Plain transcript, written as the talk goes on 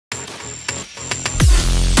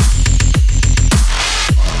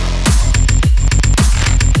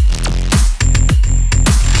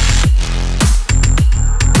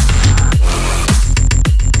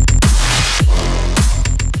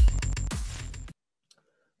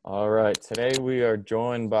All right. Today we are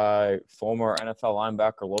joined by former NFL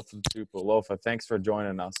linebacker Lofa Tatupu. Lofa, thanks for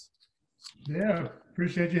joining us. Yeah,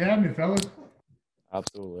 appreciate you having me, fellas.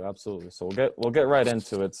 Absolutely, absolutely. So we'll get right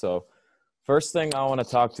into it. So first thing I want to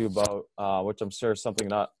talk to you about, which I'm sure is something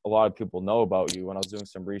not a lot of people know about you. When I was doing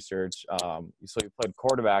some research, so you played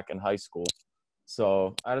quarterback in high school.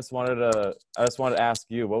 So I just wanted to ask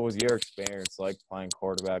you, what was your experience like playing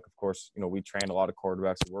quarterback? Of course, we trained a lot of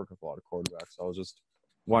quarterbacks, we work with a lot of quarterbacks. So I was just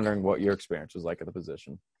wondering what your experience was like at the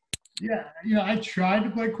position. Yeah, I tried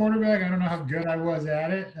to play quarterback. I don't know how good I was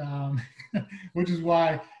at it, which is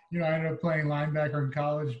why, I ended up playing linebacker in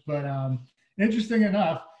college. But interesting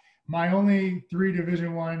enough, my only three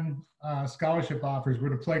Division One scholarship offers were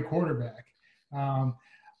to play quarterback. Um,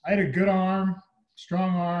 I had a good arm,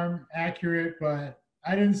 strong arm, accurate, but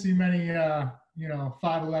I didn't see many, 5'11",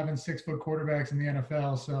 6-foot quarterbacks in the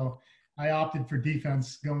NFL. So I opted for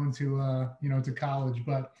defense going to college.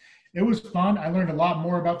 But it was fun. I learned a lot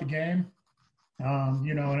more about the game, and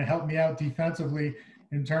it helped me out defensively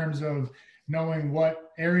in terms of knowing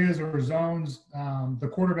what areas or zones the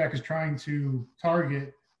quarterback is trying to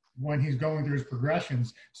target when he's going through his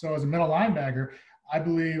progressions. So as a middle linebacker, I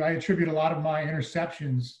believe I attribute a lot of my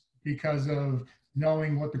interceptions because of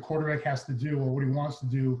knowing what the quarterback has to do or what he wants to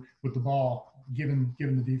do with the ball, given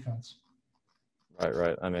the defense. Right,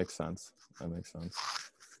 right. That makes sense. That makes sense.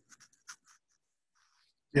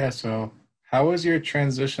 Yeah, so how was your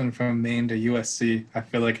transition from Maine to USC? I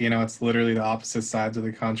feel like, it's literally the opposite sides of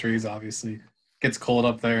the countries. Obviously, it gets cold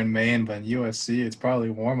up there in Maine, but in USC, it's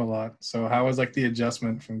probably warm a lot. So how was like the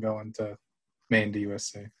adjustment from going to Maine to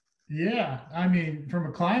USC? Yeah, I mean, from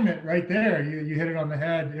a climate right there, you hit it on the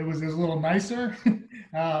head. It was a little nicer,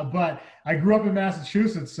 but I grew up in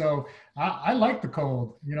Massachusetts, so I like the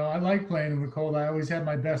cold. I like playing in the cold. I always had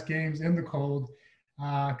my best games in the cold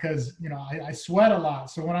because I sweat a lot.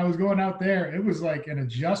 So when I was going out there, it was like an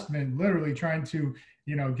adjustment, literally trying to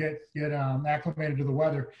get acclimated to the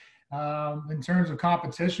weather. In terms of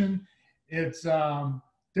competition, it's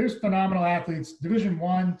there's phenomenal athletes, Division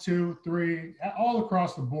One, two, three, all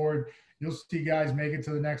across the board. You'll see guys make it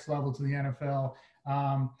to the next level to the NFL.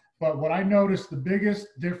 But what I noticed the biggest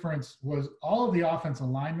difference was all of the offensive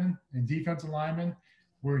linemen and defensive linemen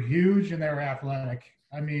were huge and they were athletic.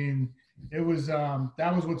 I mean, it was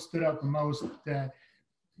that was what stood out the most. That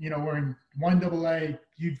we're in one double A,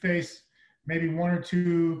 you'd face maybe one or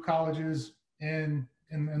two colleges in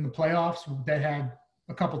the playoffs that had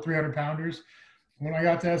a couple 300 pounders. When I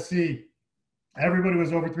got to SC, everybody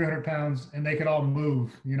was over 300 pounds and they could all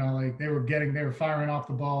move. Like they were firing off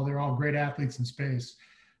the ball. They were all great athletes in space.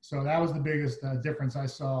 So that was the biggest difference I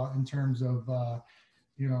saw in terms of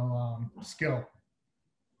skill.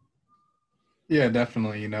 Yeah,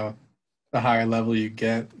 definitely. The higher level you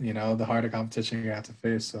get, the harder competition you have to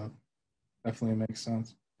face. So definitely makes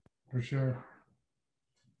sense. For sure.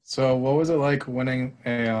 So what was it like winning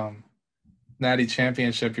a Natty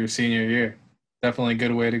championship your senior year? Definitely a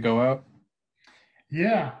good way to go out.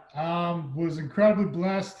 Yeah, was incredibly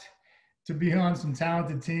blessed to be on some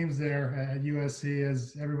talented teams there at USC.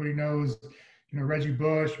 As everybody knows, Reggie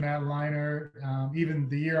Bush, Matt Leinart, even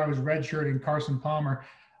the year I was redshirting, Carson Palmer,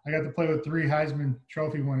 I got to play with three Heisman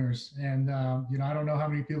Trophy winners. And, I don't know how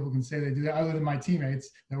many people can say they do that other than my teammates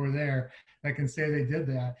that were there that can say they did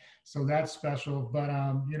that. So that's special. But,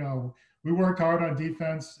 we worked hard on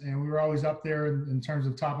defense and we were always up there in terms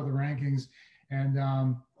of top of the rankings.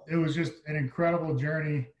 And it was just an incredible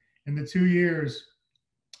journey. In the 2 years,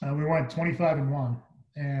 we went 25-1,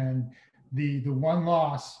 and the one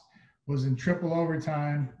loss was in triple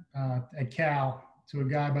overtime at Cal to a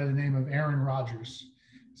guy by the name of Aaron Rodgers.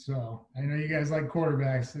 So I know you guys like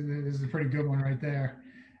quarterbacks. This is a pretty good one right there.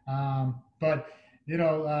 But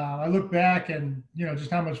I look back and just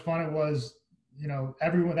how much fun it was.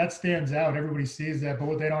 Everyone that stands out. Everybody sees that, but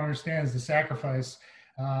what they don't understand is the sacrifice,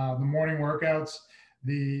 the morning workouts,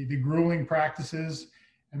 the grueling practices.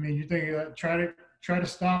 I mean, you think try to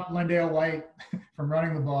stop Lendale White from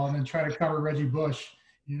running the ball and then try to cover Reggie Bush,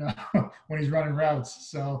 when he's running routes.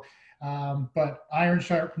 So, but iron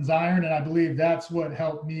sharpens iron, and I believe that's what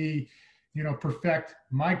helped me, perfect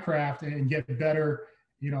my craft and get better.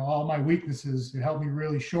 All my weaknesses. It helped me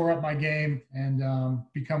really shore up my game and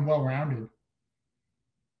become well-rounded.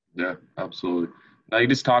 Yeah, absolutely. Now you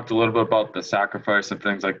just talked a little bit about the sacrifice and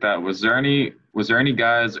things like that. Was there any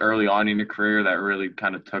guys early on in your career that really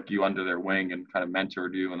kind of took you under their wing and kind of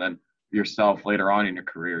mentored you, and then yourself later on in your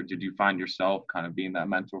career? Did you find yourself kind of being that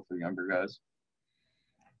mentor for younger guys?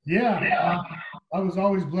 Yeah, I was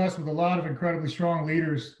always blessed with a lot of incredibly strong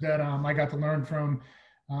leaders that I got to learn from.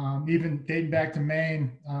 Even dating back to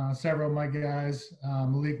Maine, several of my guys,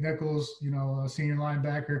 Malik Nichols, a senior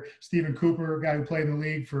linebacker, Stephen Cooper, a guy who played in the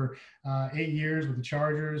league for 8 years with the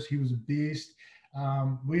Chargers. He was a beast.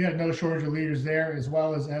 We had no shortage of leaders there, as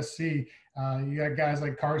well as SC. You got guys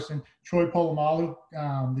like Carson, Troy Polamalu.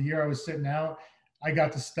 The year I was sitting out, I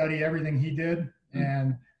got to study everything he did.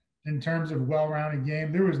 And in terms of well-rounded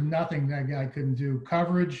game, there was nothing that guy couldn't do.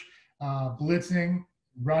 Coverage, blitzing,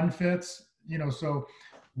 run fits, so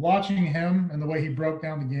watching him and the way he broke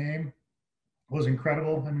down the game was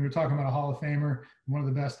incredible. I mean, we're talking about a Hall of Famer, one of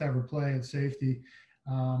the best to ever play at safety.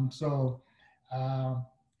 And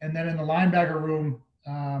then in the linebacker room,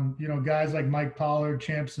 guys like Mike Pollard,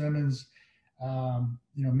 Champ Simmons,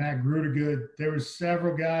 Matt Grudegood, there were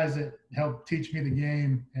several guys that helped teach me the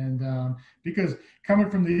game. And because coming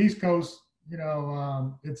from the East Coast,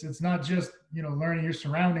 it's not just, learning your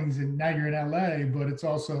surroundings and now you're in LA, but it's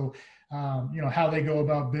also, how they go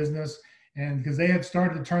about business. And because they had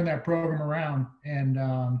started to turn that program around and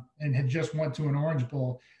had just went to an Orange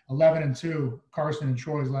Bowl, 11-2, Carson and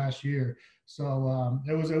Troy's last year. So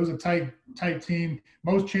it was a tight team.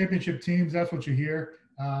 Most championship teams, that's what you hear.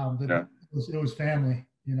 It was family,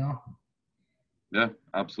 Yeah,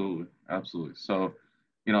 absolutely. So,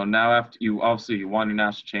 now after you won your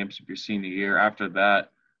national championship your senior year, after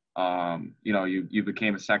that, you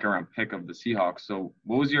became a second-round pick of the Seahawks. So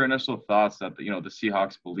what was your initial thoughts that the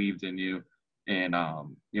Seahawks believed in you and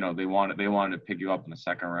they wanted to pick you up in the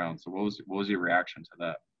second round? So what was your reaction to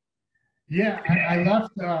that? Yeah,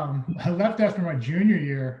 I left after my junior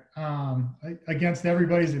year against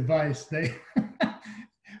everybody's advice. There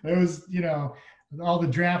was, all the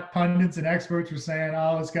draft pundits and experts were saying,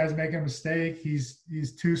 "Oh, this guy's making a mistake. He's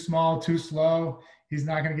too small, too slow. He's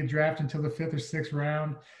not going to get drafted until the 5th or 6th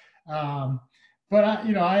round." But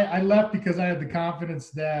I left because I had the confidence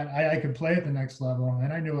that I could play at the next level,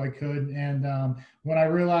 and I knew I could. And when I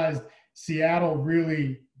realized Seattle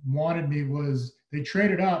really wanted me, they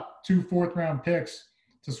traded up 2 4th-round picks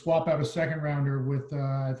to swap out a 2nd-rounder with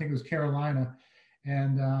I think it was Carolina,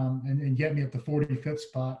 and get me at the 45th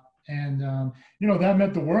spot. And that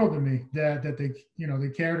meant the world to me that they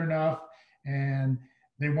cared enough and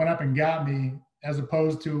they went up and got me. As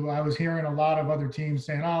opposed to, I was hearing a lot of other teams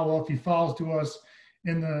saying, "Oh, well, if he falls to us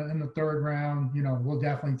in the 3rd round, we'll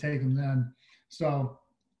definitely take him then." So,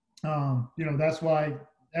 that's why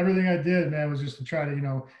everything I did, man, was just to try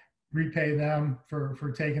to, repay them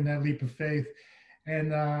for taking that leap of faith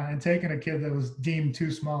and taking a kid that was deemed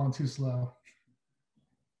too small and too slow.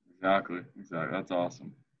 Exactly. That's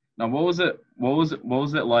awesome. Now, what was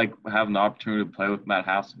it like having the opportunity to play with Matt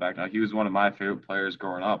Hasselbeck? Now, he was one of my favorite players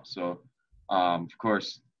growing up. So, of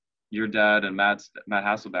course, your dad and Matt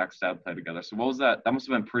Hasselbeck's dad played together. So what was that? That must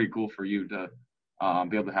have been pretty cool for you to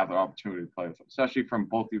be able to have the opportunity to play with him, especially from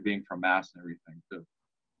both of you being from Mass and everything too.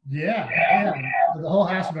 Yeah. The whole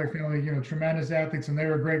Hasselbeck family, tremendous athletes, and they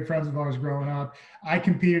were great friends of ours growing up. I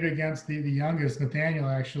competed against the youngest, Nathaniel,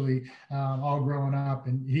 actually, all growing up,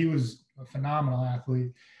 and he was a phenomenal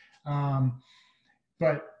athlete.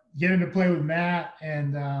 But getting to play with Matt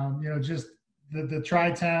and, just the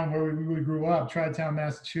Tri-Town where we grew up, Tri-Town,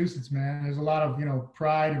 Massachusetts, man, there's a lot of,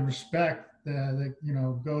 pride and respect that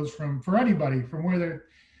goes for anybody, from where they're,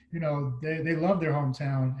 they love their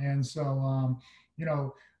hometown. And so,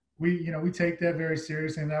 we take that very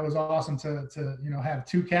seriously. And that was awesome to have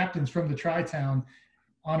 2 captains from the Tri-Town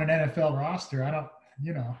on an NFL roster. I don't,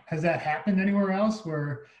 has that happened anywhere else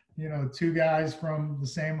where, 2 guys from the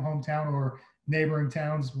same hometown or neighboring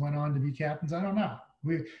towns went on to be captains? I don't know.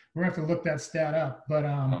 We're have to look that stat up, but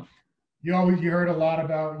you heard a lot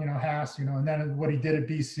about Haas, and then what he did at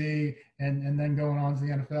BC, and then going on to the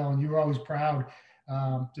NFL, and you were always proud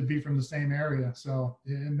to be from the same area. So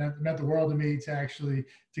it meant the world to me to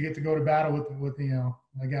get to go to battle with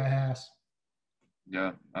my guy Haas.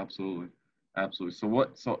 Yeah, absolutely.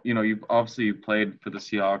 So you played for the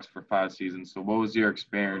Seahawks for 5 seasons. So what was your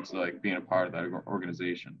experience like being a part of that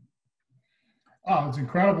organization? Oh, it's an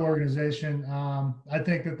incredible organization. I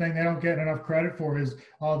think the thing they don't get enough credit for is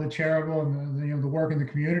all the charitable and the work in the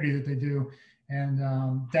community that they do, and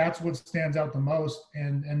that's what stands out the most.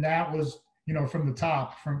 And that was from the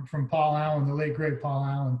top, from Paul Allen, the late great Paul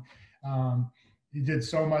Allen. He did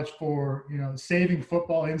so much for saving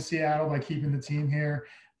football in Seattle by keeping the team here,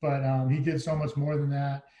 but he did so much more than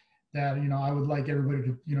that. That I would like everybody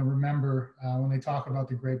to remember when they talk about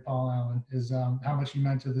the great Paul Allen is how much he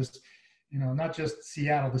meant to this. Not just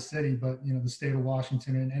Seattle, the city, but, the state of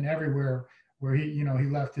Washington and everywhere where he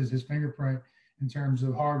left his fingerprint in terms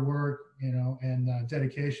of hard work, and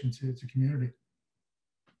dedication to community.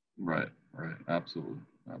 Right. Absolutely.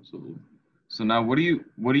 So now, what do you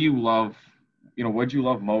love? What did you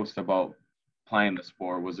love most about playing the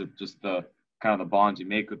sport? Was it just the kind of the bonds you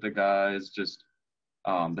make with the guys, just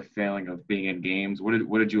the feeling of being in games? What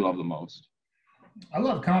did you love the most? I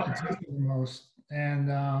love competition the most. And,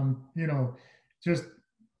 just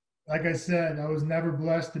like I said, I was never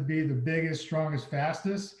blessed to be the biggest, strongest,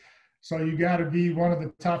 fastest. So you got to be one of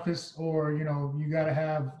the toughest, or you got to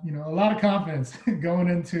have a lot of confidence going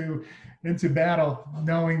into battle,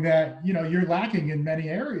 knowing that you're lacking in many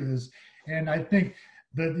areas. And I think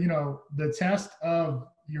that the test of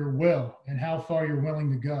your will and how far you're willing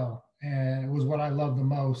to go, and it was what I love the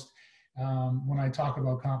most when I talk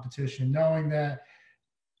about competition, knowing that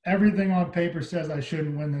everything on paper says I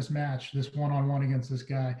shouldn't win this match, this one-on-one against this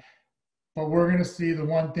guy. But we're going to see the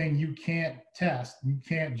one thing you can't test, you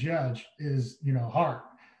can't judge is, heart.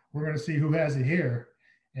 We're going to see who has it here,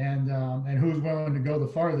 and who's willing to go the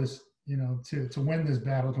farthest, to win this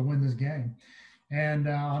battle, to win this game. And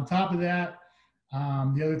on top of that,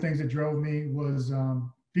 the other things that drove me was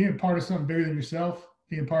being part of something bigger than yourself,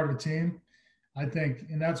 being part of a team. I think,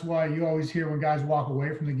 and that's why you always hear when guys walk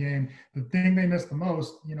away from the game, the thing they miss the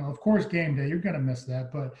most, of course, game day, you're going to miss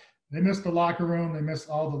that, but they miss the locker room, they miss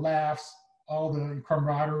all the laughs, all the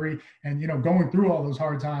camaraderie, and, going through all those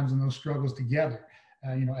hard times and those struggles together,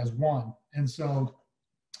 as one. And so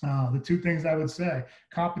the two things I would say,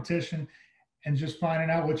 competition and just finding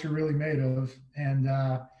out what you're really made of. And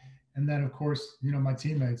then, of course, my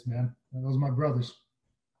teammates, man, those are my brothers.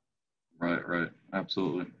 Right.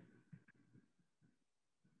 Absolutely.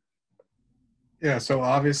 Yeah, so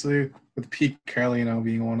obviously with Pete Carrol,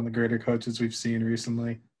 being one of the greater coaches we've seen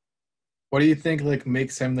recently, what do you think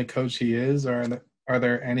makes him the coach he is, or are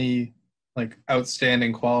there any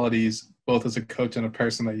outstanding qualities both as a coach and a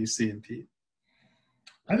person that you see in Pete?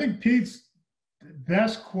 I think Pete's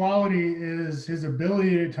best quality is his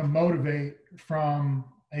ability to motivate from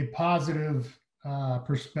a positive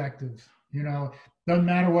perspective. Doesn't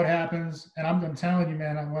matter what happens, and I'm telling you,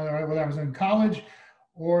 man, whether I was in college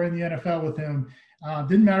or in the NFL with him,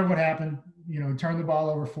 didn't matter what happened. Turned the ball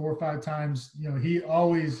over 4 or 5 times. He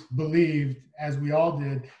always believed, as we all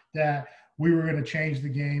did, that we were going to change the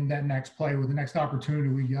game that next play with the next opportunity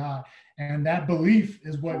we got. And that belief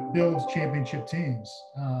is what builds championship teams.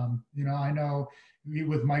 I know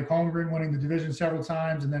with Mike Holmgren winning the division several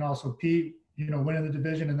times, and then also Pete, winning the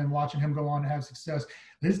division and then watching him go on to have success.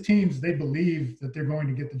 His teams, they believe that they're going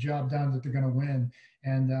to get the job done, that they're going to win.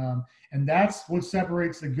 And that's what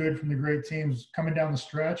separates the good from the great teams coming down the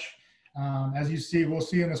stretch. As you see, we'll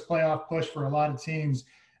see in this playoff push for a lot of teams,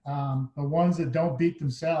 the ones that don't beat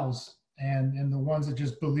themselves and the ones that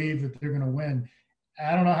just believe that they're going to win.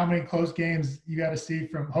 I don't know how many close games you got to see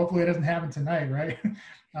from, hopefully it doesn't happen tonight, right?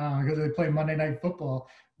 Because they play Monday Night Football.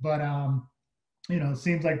 But, it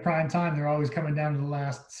seems like prime time, they're always coming down to the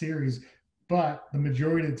last series. But the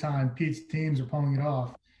majority of the time, Pete's teams are pulling it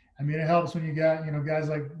off. I mean, it helps when you got, guys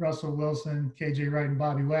like Russell Wilson, KJ Wright, and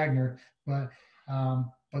Bobby Wagner. But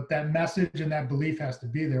that message and that belief has to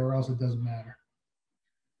be there, or else it doesn't matter.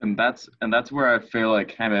 And that's where I feel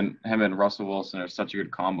like him and Russell Wilson are such a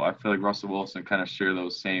good combo. I feel like Russell Wilson kind of share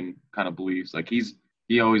those same kind of beliefs. Like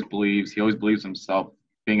he always believes himself,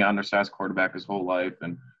 being an undersized quarterback his whole life,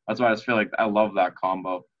 and that's why I just feel like I love that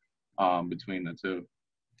combo between the two.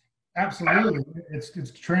 Absolutely, it's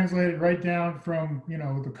translated right down from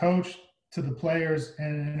the coach to the players,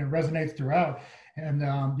 and it resonates throughout. And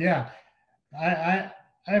I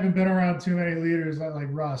haven't been around too many leaders like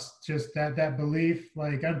Russ. Just that belief.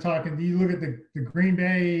 Like I'm talking, you look at the Green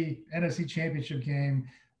Bay NFC Championship game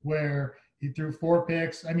where he threw 4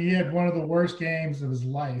 picks. I mean, he had one of the worst games of his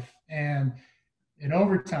life, and in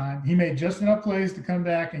overtime, he made just enough plays to come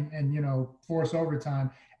back and force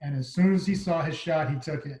overtime. And as soon as he saw his shot, he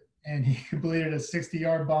took it, and he completed a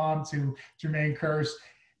 60-yard bomb to Jermaine Kearse,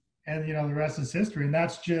 and the rest is history. And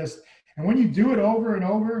that's just, and when you do it over and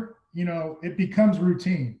over, it becomes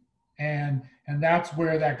routine, and that's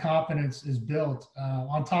where that confidence is built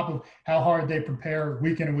on top of how hard they prepare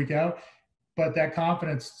week in and week out. But that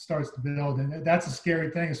confidence starts to build, and that's a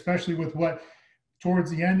scary thing, especially with what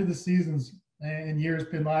towards the end of the seasons in years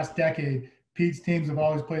been last decade. Pete's teams have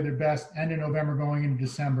always played their best end of November going into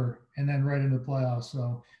December, and then right into the playoffs.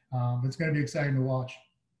 So it's going to be exciting to watch.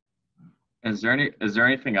 Is there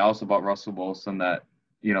anything else about Russell Wilson that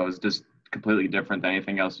is just completely different than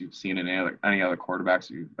anything else you've seen in any other quarterbacks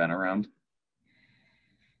that you've been around?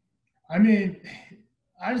 I mean,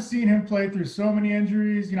 I've seen him play through so many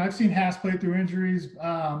injuries. I've seen Haas play through injuries.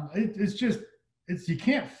 It's you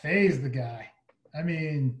can't phase the guy. I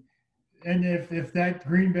mean, and if that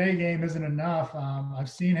Green Bay game isn't enough, I've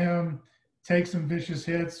seen him take some vicious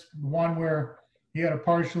hits. One where he had a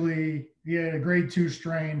grade 2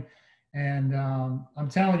 strain. And I'm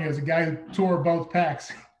telling you, as a guy who tore both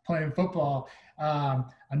pecs playing football,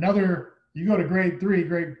 you go to grade 3,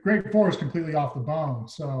 grade 4 is completely off the bone.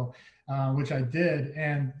 So, which I did.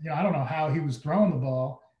 And, I don't know how he was throwing the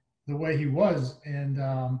ball the way he was. And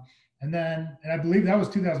I believe that was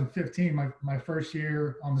 2015, my first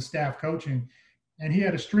year on the staff coaching. And he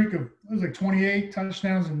had a streak of, it was like 28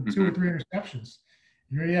 touchdowns and 2 or 3 interceptions.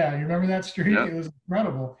 Yeah, you remember that streak? Yep. It was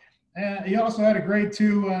incredible. And he also had a grade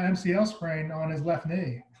 2 MCL sprain on his left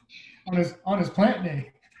knee, on his plant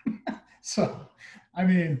knee. So, I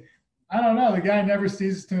mean, I don't know. The guy never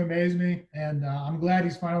ceases to amaze me, and I'm glad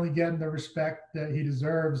he's finally getting the respect that he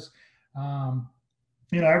deserves.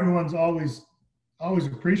 Everyone's always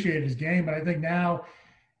appreciated his game, but I think now,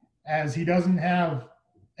 as he doesn't have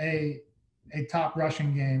a top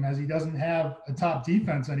rushing game, as he doesn't have a top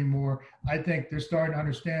defense anymore, I think they're starting to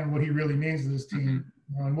understand what he really means to this team,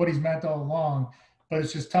 and what he's meant all along. But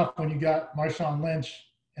it's just tough when you got Marshawn Lynch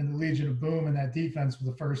and the Legion of Boom in that defense for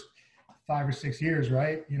the first 5 or 6 years,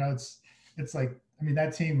 right? It's like, I mean,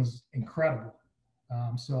 that team was incredible.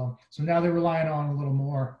 So now they're relying on a little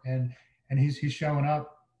more, and he's showing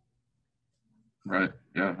up. Right.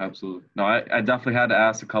 Yeah, absolutely. No, I definitely had to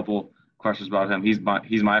ask a couple questions about him. He's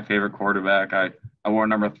my favorite quarterback. I wore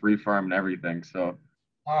number 3 for him and everything. So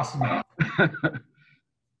awesome.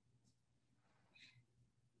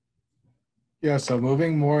 Yeah. So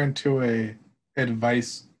moving more into a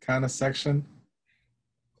advice kind of section.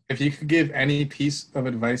 If you could give any piece of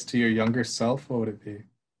advice to your younger self, what would it be?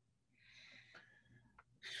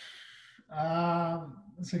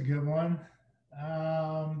 That's a good one.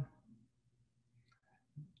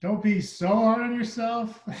 Don't be so hard on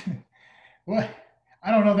yourself. What?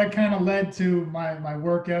 I don't know. That kind of led to my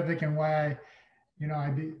work ethic and why I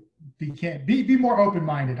be more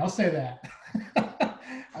open-minded. I'll say that.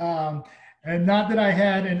 And not that I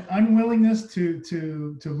had an unwillingness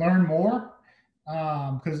to learn more,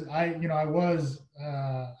 because I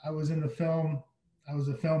was in the film. I was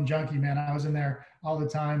a film junkie, man. I was in there all the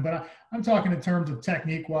time. But I'm talking in terms of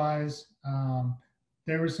technique-wise.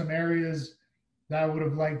 There were some areas that I would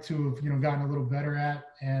have liked to have gotten a little better at,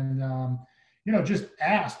 and just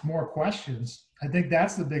asked more questions. I think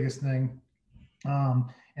that's the biggest thing,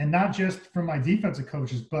 and not just from my defensive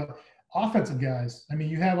coaches, but offensive guys. I mean,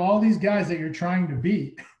 you have all these guys that you're trying to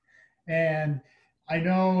beat, and I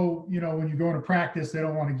know when you go into practice, they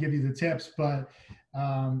don't want to give you the tips, but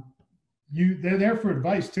they're there for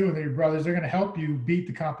advice too, and they're your brothers. They're going to help you beat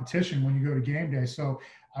the competition when you go to game day. So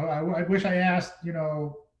I wish I asked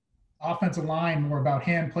offensive line more about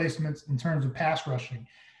hand placements in terms of pass rushing.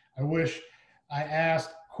 I wish I asked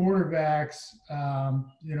quarterbacks,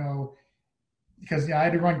 because I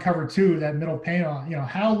had to run cover 2, that middle paint on,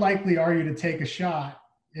 how likely are you to take a shot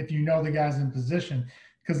if the guy's in position?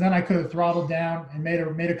 Because then I could have throttled down and made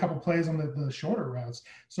a couple plays on the shorter routes.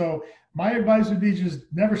 So my advice would be just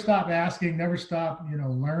never stop asking, never stop,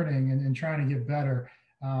 learning and trying to get better.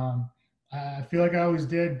 I feel like I always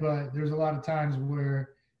did, but there's a lot of times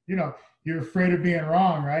where, you're afraid of being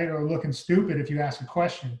wrong, right? Or looking stupid if you ask a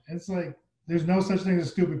question. It's like, there's no such thing as a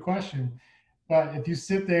stupid question. But if you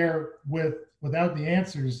sit there without the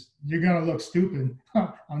answers, you're going to look stupid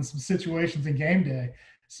on some situations in game day.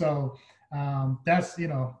 So that's,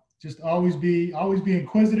 just always be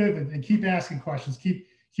inquisitive and keep asking questions, keep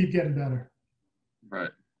getting better.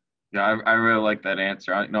 Right. Yeah, I really like that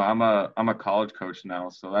answer. I'm a college coach now,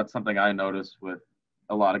 so that's something I noticed with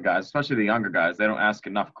a lot of guys, especially the younger guys. They don't ask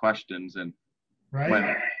enough questions, and right.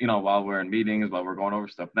 When while we're in meetings, while we're going over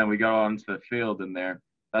stuff, then we go out into the field, and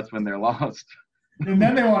that's when they're lost. And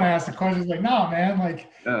then they want to ask the questions like, no, man,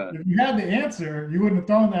 if you had the answer, you wouldn't have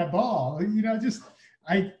thrown that ball.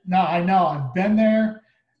 I know I've been there,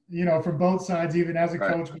 from both sides, even as a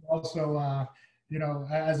coach, but also,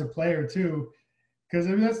 as a player too. Because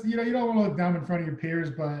that's, you don't want to look dumb in front of your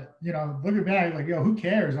peers, but, looking back, like, who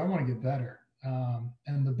cares? I want to get better.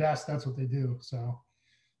 And the best, that's what they do. So,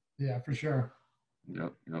 yeah, for sure.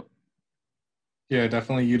 Yep. Yeah,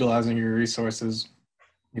 definitely utilizing your resources,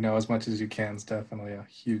 as much as you can is definitely a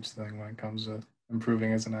huge thing when it comes to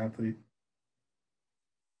improving as an athlete.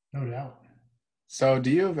 No doubt. So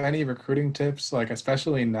do you have any recruiting tips,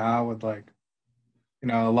 especially now with a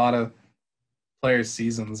lot of players'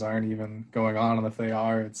 seasons aren't even going on, and if they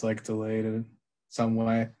are, it's delayed in some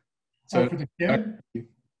way. So for the kid?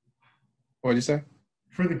 What did you say?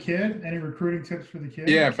 For the kid? Any recruiting tips for the kid?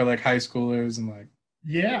 Yeah, for high schoolers and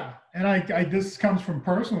Yeah, and I this comes from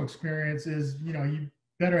personal experience. Is you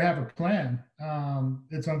better have a plan.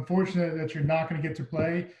 It's unfortunate that you're not going to get to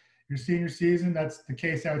play your senior season. That's the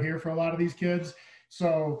case out here for a lot of these kids.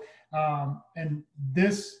 So, and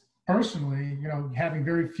this personally, having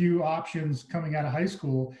very few options coming out of high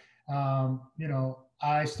school,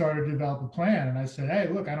 I started to develop a plan, and I said, hey,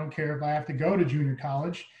 look, I don't care if I have to go to junior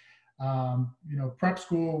college. Prep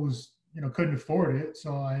school was, couldn't afford it.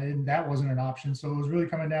 So that wasn't an option. So it was really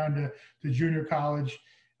coming down to junior college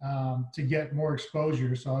to get more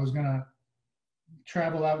exposure. So I was going to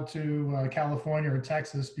travel out to California or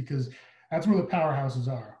Texas because that's where the powerhouses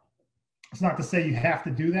are. It's not to say you have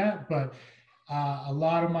to do that, but a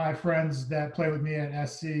lot of my friends that play with me at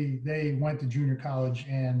SC, they went to junior college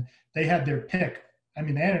and they had their pick. I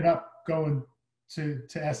mean, they ended up going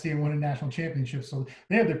to SC and winning national championships. So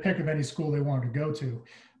they had their pick of any school they wanted to go to.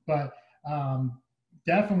 But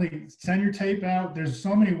definitely send your tape out. There's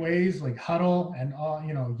so many ways, like Huddle and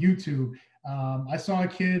YouTube. I saw a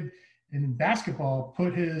kid in basketball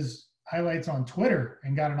put his highlights on Twitter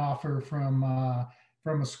and got an offer from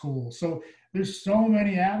a school. So there's so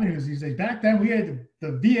many avenues these days. Back then we had the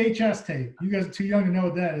VHS tape. You guys are too young to know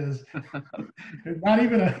what that is. not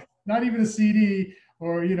even a CD,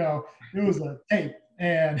 or it was a tape,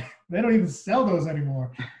 and they don't even sell those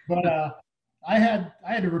anymore. But I had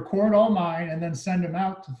to record all mine and then send them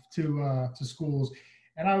out to schools.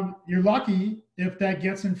 And you're lucky if that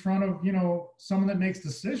gets in front of someone that makes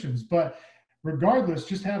decisions. But regardless,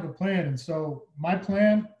 just have a plan. And so my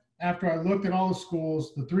plan, after I looked at all the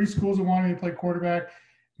schools, the 3 schools that wanted me to play quarterback,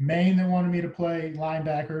 Maine that wanted me to play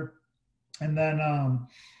linebacker, and then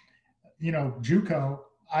JUCO,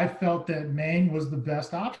 I felt that Maine was the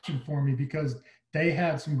best option for me because they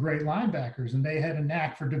had some great linebackers and they had a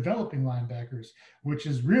knack for developing linebackers, which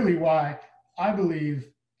is really why I believe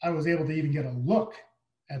I was able to even get a look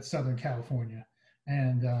at Southern California.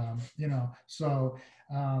 And,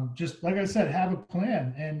 just like I said, have a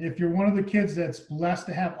plan. And if you're one of the kids that's blessed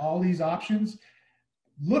to have all these options,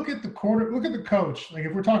 look at the coach. Like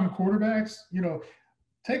if we're talking quarterbacks,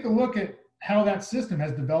 take a look at how that system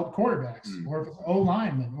has developed quarterbacks, or if it's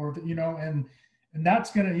O-linemen, or if, and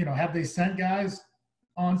that's going to, have they sent guys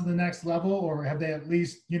on to the next level, or have they at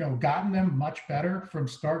least, gotten them much better from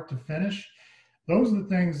start to finish? Those are the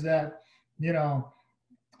things that,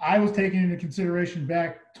 I was taking into consideration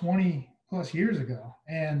back 20 plus years ago.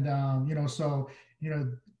 And, and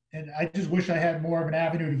I just wish I had more of an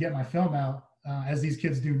avenue to get my film out as these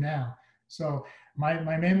kids do now. So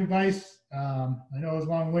my main advice, I know it's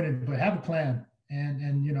long-winded, but have a plan.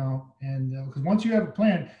 And because once you have a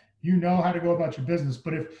plan, how to go about your business.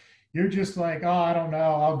 But if you're just like, oh, I don't know,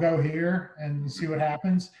 I'll go here and see what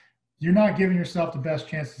happens, you're not giving yourself the best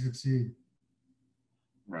chance to succeed.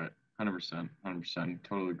 Right. 100%.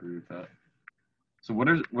 Totally agree with that. So what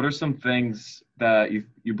are some things that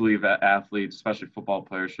you believe that athletes, especially football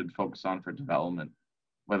players, should focus on for development,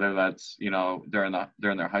 whether that's, during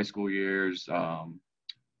their high school years,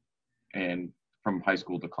 and from high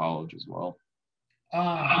school to college as well?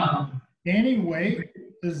 Gaining weight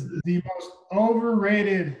is the most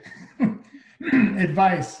overrated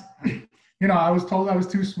advice. I was told I was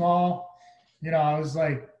too small. I was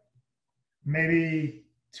like maybe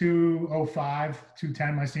 205,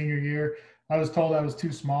 210 my senior year. I was told I was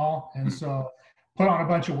too small, and so put on a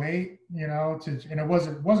bunch of weight, and it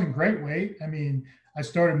wasn't great weight. I mean, I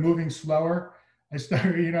started moving slower.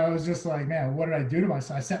 It was just like, man, what did I do to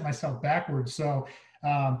myself? I set myself backwards. So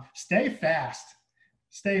stay fast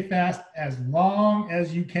as long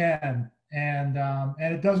as you can. And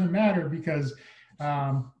it doesn't matter because,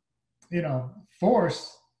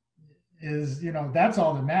 force is, that's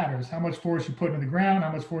all that matters. How much force you put into the ground,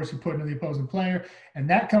 how much force you put into the opposing player. And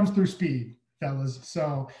that comes through speed, fellas.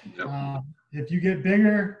 So if you get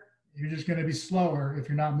bigger, you're just going to be slower if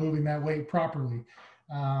you're not moving that weight properly.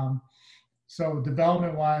 So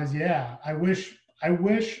development wise, yeah, I wish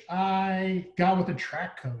I got with a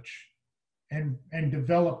track coach and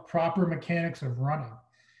develop proper mechanics of running.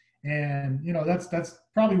 And, that's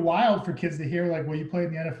probably wild for kids to hear, like, well, you played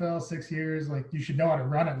in the NFL 6 years, like you should know how to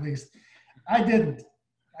run at least. I didn't.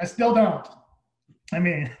 I still don't. I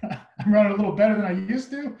mean, I'm running a little better than I used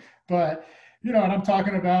to, but, and I'm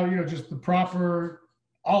talking about, just the proper,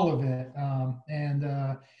 all of it.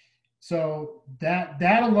 So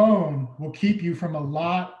that alone will keep you from a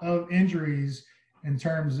lot of injuries in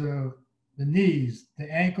terms of the knees,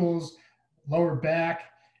 the ankles, lower back.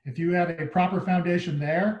 If you have a proper foundation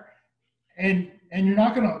there, and you're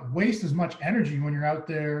not going to waste as much energy when you're out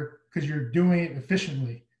there because you're doing it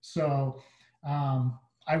efficiently. So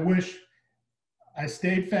I wish I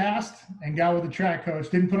stayed fast and got with a track coach,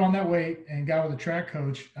 didn't put on that weight, and got with a track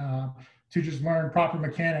coach to just learn proper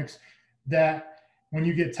mechanics that when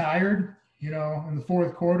you get tired, you know, in the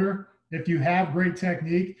fourth quarter, if you have great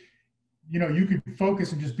technique, you know, you could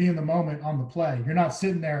focus and just be in the moment on the play. You're not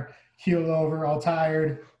sitting there keeled over, all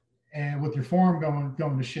tired, and with your form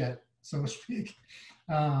going to shit, so to speak.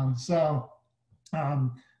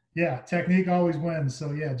 Yeah, technique always wins.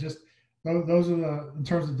 So yeah, just those are the, in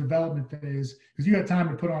terms of development phase, because you got time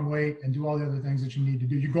to put on weight and do all the other things that you need to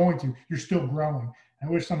do. You're still growing. I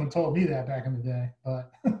wish someone told me that back in the day,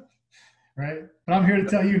 but right. But I'm here to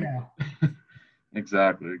tell you now.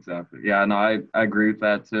 Exactly. Yeah, no, I agree with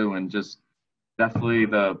that too, and just definitely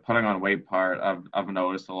the putting on weight part. I've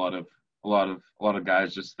noticed a lot of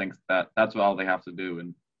guys just think that that's all they have to do,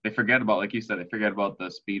 and they forget about, like you said, they forget about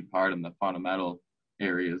the speed part and the fundamental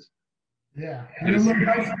areas. Yeah, you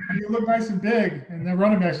look nice and big, and the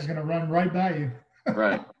running back is going to run right by you.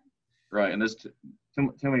 Right. And there's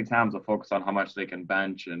too many times they'll focus on how much they can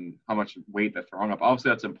bench and how much weight they're throwing up. Obviously,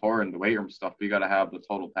 that's important, the weight room stuff, but you got to have the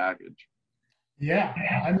total package. Yeah,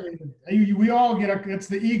 I mean, we all it's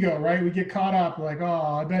the ego, right? We get caught up like,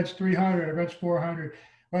 oh, I bench 300, I bench 400.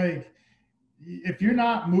 Like, if you're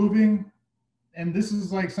not moving, and this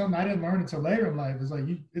is like something I didn't learn until later in life, is like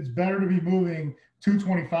it's better to be moving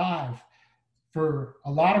 225 for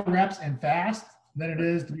a lot of reps and fast than it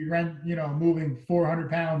is to be moving 400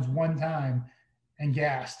 pounds one time and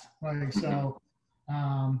gassed. Like, so,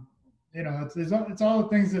 you know, it's all the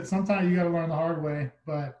things that sometimes you got to learn the hard way.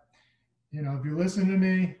 But, you know, if you listen to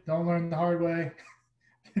me, don't learn the hard way.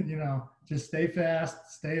 You know, just stay fast,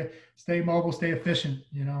 stay mobile, stay efficient,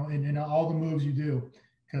 you know, in all the moves you do,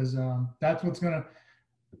 because that's what's gonna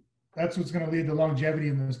lead to longevity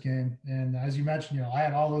in this game. And as you mentioned, you know, I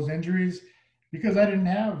had all those injuries because I didn't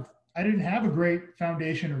have a great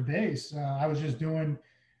foundation or base. I was just doing,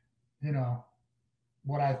 you know,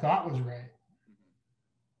 what I thought was right.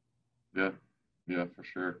 Yeah, for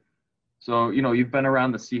sure. So, you know, you've been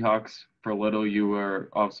around the Seahawks for a little. You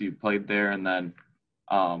played there and then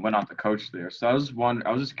went on to coach there. So I was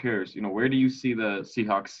just curious, you know, where do you see the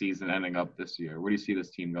Seahawks season ending up this year? Where do you see this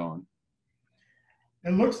team going?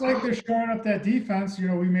 It looks like they're shoring up that defense. You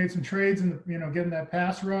know, we made some trades and, you know, getting that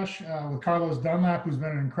pass rush with Carlos Dunlap, who's been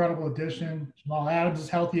an incredible addition. Jamal Adams is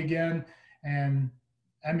healthy again. And,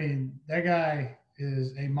 I mean, that guy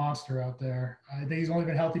is a monster out there. I think he's only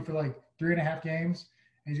been healthy for like 3.5 games.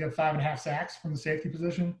 And he's got 5.5 sacks from the safety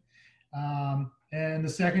position. And the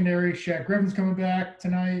secondary, Shaq Griffin's coming back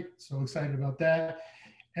tonight. So excited about that.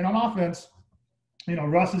 And on offense, you know,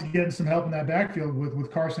 Russ is getting some help in that backfield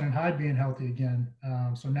with Carson and Hyde being healthy again.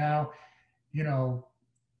 So now, you know,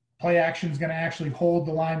 play action is going to actually hold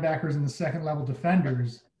the linebackers and the second level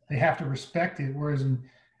defenders. They have to respect it. Whereas in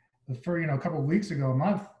a couple of weeks ago, a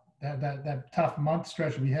month, that tough month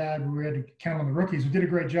stretch we had, where we had to count on the rookies who did a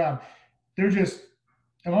great job. They're just,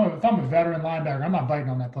 if I'm a veteran linebacker, I'm not biting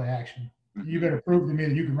on that play action. You better prove to me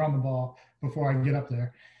that you can run the ball before I can get up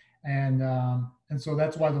there. And so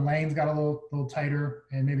that's why the lanes got a little tighter,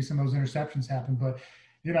 and maybe some of those interceptions happened. But,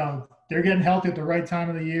 you know, they're getting healthy at the right time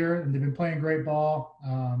of the year, and they've been playing great ball.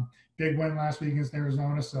 Big win last week against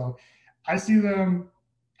Arizona. So I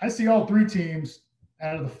see all three teams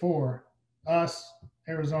out of the four, us,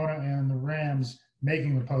 Arizona, and the Rams,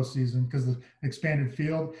 making the postseason because of the expanded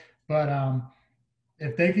field. But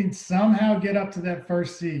if they can somehow get up to that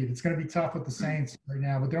first seed, it's going to be tough with the Saints right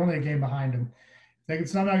now, but they're only a game behind them. If they can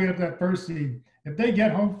somehow get up to that first seed, if they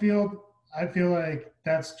get home field, I feel like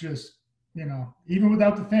that's just, you know, even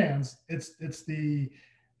without the fans, it's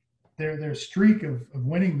their streak of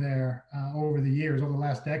winning there over the years, over the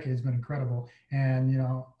last decade, has been incredible. And, you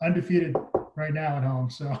know, undefeated right now at home.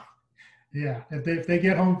 So, yeah, if they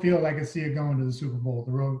get home field, I can see it going to the Super Bowl,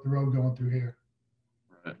 the road going through here.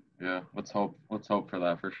 Right. Yeah, let's hope for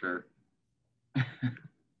that for sure.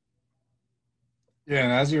 Yeah,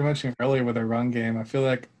 and as you were mentioning earlier with the run game, I feel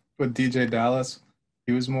like with DJ Dallas,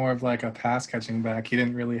 he was more of like a pass catching back. He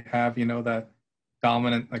didn't really have, you know, that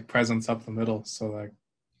dominant like presence up the middle. So like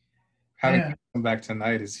having him back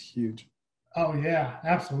tonight is huge. Oh yeah,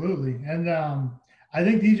 absolutely. And I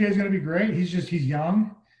think DJ is going to be great. He's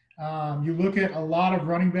young. You look at a lot of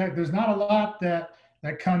running back. There's not a lot that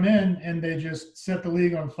come in and they just set the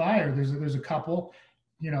league on fire. There's a couple,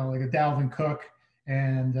 you know, like a Dalvin Cook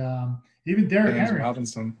and even Derrick Henry.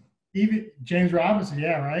 Robinson. Even James Robinson,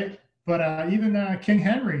 yeah, right. But even King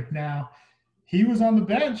Henry now, he was on the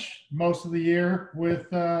bench most of the year with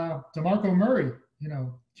DeMarco Murray, you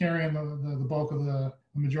know, carrying the bulk of the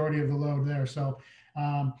majority of the load there. So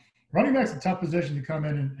running back's a tough position to come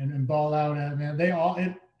in and ball out at, man.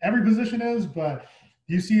 Every position is, but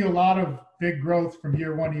you see a lot of big growth from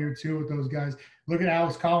year one to year two with those guys. Look at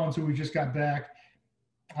Alex Collins, who we just got back.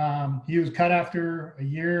 He was cut after a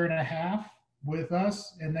year and a half with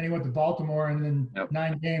us, and then he went to Baltimore, and in Yep.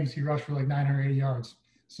 9 games he rushed for like 980 yards.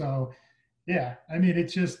 So, yeah, I mean,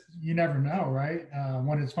 it's just you never know, right?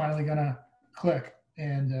 When it's finally gonna click,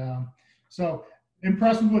 and so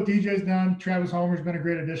impressed with what DJ's done. Travis Homer's been a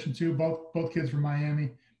great addition too. Both kids from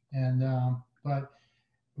Miami, and but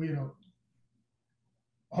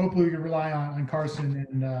hopefully we can rely on Carson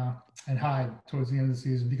and Hyde towards the end of the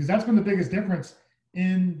season, because that's been the biggest difference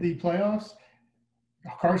in the playoffs.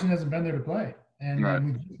 Carson hasn't been there to play, and Right.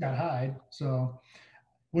 we just got Hyde. So,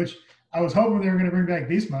 which I was hoping they were going to bring back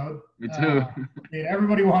beast mode. Me too. I mean,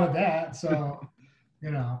 everybody wanted that. So, who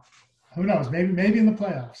knows? Maybe in the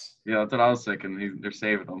playoffs. Yeah, that's what I was thinking. They're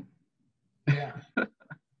saving him. Yeah.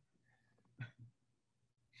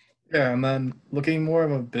 Yeah, and then looking more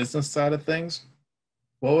of a business side of things,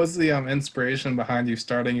 what was the inspiration behind you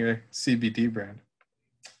starting your CBD brand?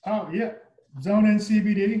 Oh yeah, Zone In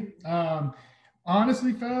CBD.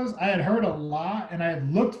 Honestly, fellas, I had heard a lot, and I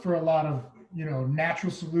had looked for a lot of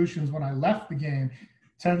natural solutions when I left the game.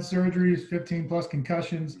 10 surgeries, 15 plus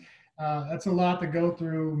concussions. That's a lot to go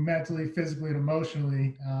through mentally, physically, and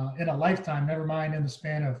emotionally in a lifetime. Never mind in the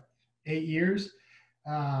span of 8 years.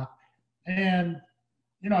 And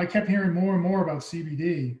I kept hearing more and more about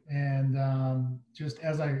CBD, and just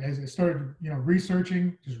as I started,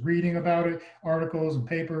 researching, just reading about it, articles and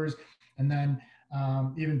papers, and then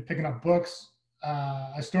even picking up books.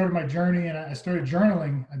 I started my journey, and I started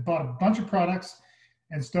journaling. I bought a bunch of products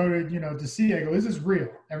and started, to see. I go, is this real?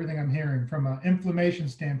 Everything I'm hearing from an inflammation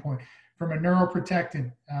standpoint, from a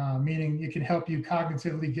neuroprotectant, meaning it can help you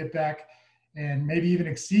cognitively get back and maybe even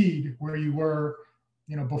exceed where you were,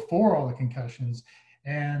 before all the concussions.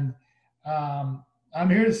 And I'm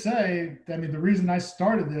here to say, I mean, the reason I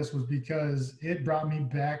started this was because it brought me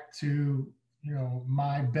back to,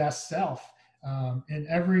 my best self in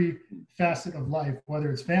every facet of life,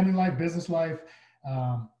 whether it's family life, business life,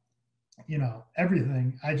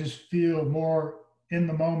 everything. I just feel more in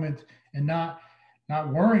the moment and not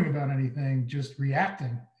worrying about anything, just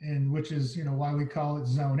reacting, and which is, why we call it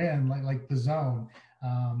Zone In, like the zone.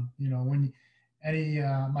 When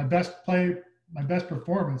my best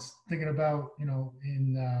performance, thinking about,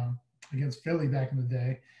 in against Philly back in the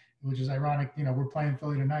day, which is ironic, we're playing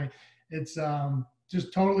Philly tonight. It's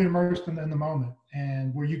just totally immersed in the moment,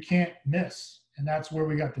 and where you can't miss. And that's where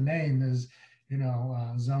we got the name is,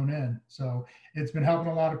 Zone In. So it's been helping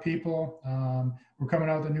a lot of people. We're coming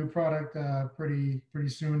out with a new product pretty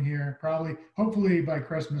soon here, hopefully by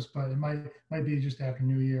Christmas, but it might be just after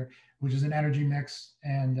New Year, which is an energy mix,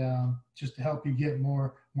 and just to help you get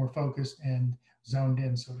more focused and zoned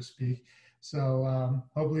in, so to speak. So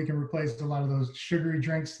hopefully it can replace a lot of those sugary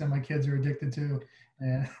drinks that my kids are addicted to,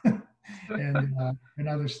 and and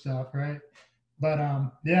other stuff, right? But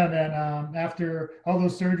yeah, man, after all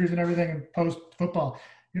those surgeries and everything and post football,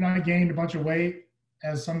 I gained a bunch of weight,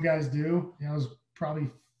 as some guys do. I was probably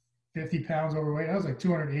 50 pounds overweight. I was like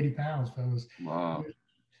 280 pounds, fellas. Wow.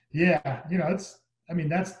 Yeah, that's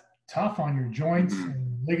tough on your joints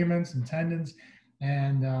and ligaments and tendons.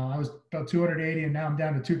 And I was about 280, and now I'm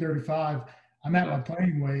down to 235. I'm at my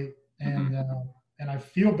playing weight, and I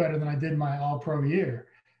feel better than I did my All-Pro year,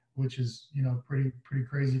 which is, pretty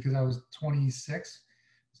crazy, because I was 26.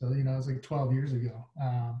 So, it was like 12 years ago.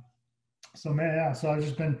 So, man, yeah. So I've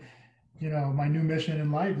just been, my new mission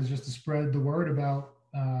in life is just to spread the word about,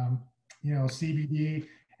 CBD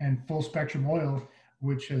and full spectrum oil,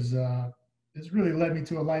 which has it's really led me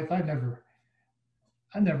to a life I've never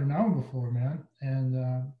known before, man. And,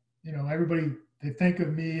 everybody, they think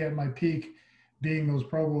of me at my peak being those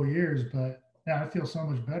Pro Bowl years, but yeah, I feel so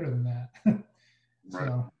much better than that.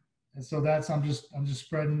 Right. So that's, I'm just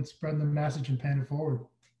spreading the message and paying it forward.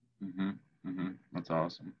 That's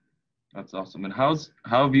awesome. And how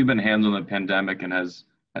have you been handling the pandemic? And has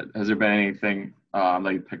there been anything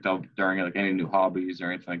that you picked up during it, like any new hobbies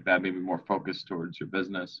or anything like that, maybe more focused towards your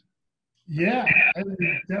business? Yeah,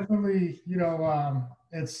 definitely.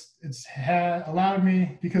 It's allowed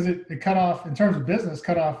me, because it cut off, in terms of business,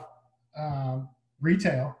 cut off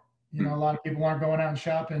retail. A lot of people aren't going out and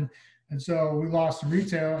shopping. And so we lost some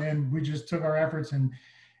retail, and we just took our efforts and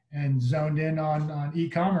zoned in on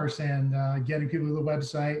e-commerce and getting people to the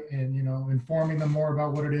website and, informing them more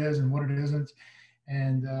about what it is and what it isn't.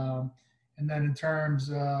 And then in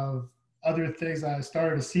terms of other things, I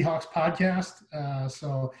started a Seahawks podcast.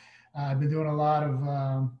 So I've been doing a lot of,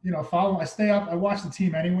 following. I stay up. I watch the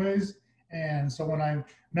team anyways. And so when I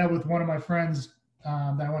met with one of my friends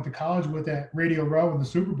that I went to college with at Radio Row in the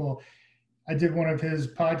Super Bowl, I did one of his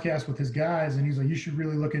podcasts with his guys, and he's like, you should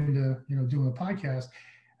really look into, doing a podcast.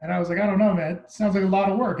 And I was like, I don't know, man. It sounds like a lot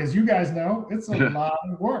of work. As you guys know, it's a lot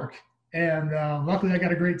of work. And luckily, I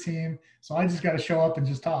got a great team. So I just got to show up and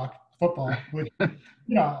just talk football, which, I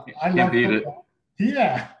Can't love beat it. football.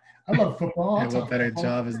 Yeah, I love football. Yeah, I'll what talk better football.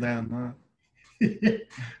 job is that than that?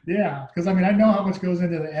 Yeah, because I mean, I know how much goes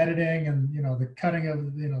into the editing and the cutting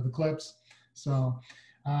of the clips. So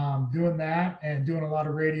doing that and doing a lot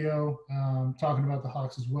of radio, talking about the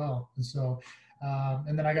Hawks as well. And so,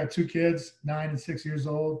 and then I got 2 kids, 9 and 6 years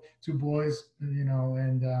old, 2 boys,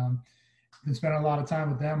 and been spending a lot of time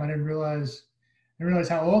with them. I didn't realize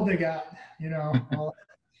how old they got.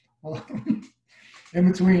 All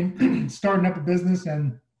in between starting up a business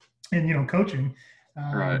and coaching.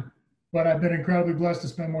 Right. But I've been incredibly blessed to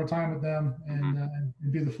spend more time with them and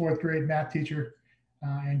be the 4th grade math teacher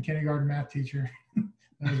and kindergarten math teacher.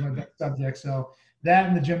 That was my best subject. So that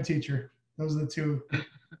and the gym teacher, those are the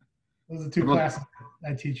two classes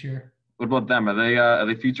I teach here. What about them? Are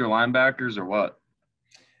they future linebackers or what?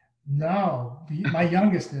 No, my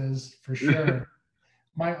youngest is for sure.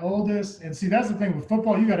 My oldest, and see, that's the thing with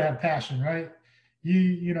football, you got to have passion, right?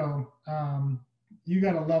 You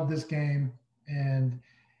got to love this game and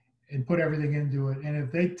put everything into it. And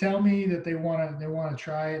if they tell me that they want to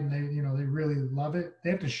try it and they really love it,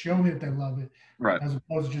 they have to show me that they love it, Right. as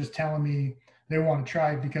opposed to just telling me they want to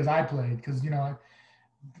try it because I played. Because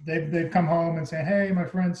they've come home and say, hey, my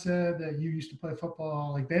friend said that you used to play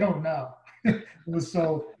football. Like, they don't know. It was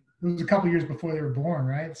a couple years before they were born,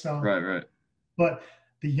 right? So Right. But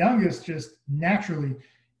the youngest, just naturally,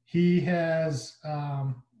 he's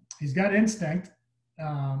got instinct.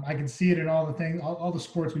 I can see it in all the things, all the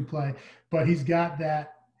sports we play. But he's got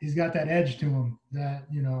that edge to him, that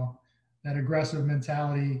that aggressive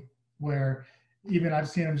mentality where even I've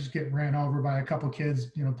seen him just get ran over by a couple kids,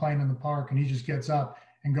 playing in the park, and he just gets up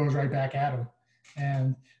and goes right back at him.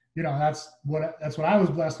 And that's what I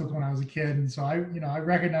was blessed with when I was a kid. And so I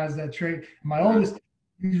recognize that trait. My oldest,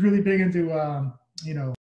 he's really big into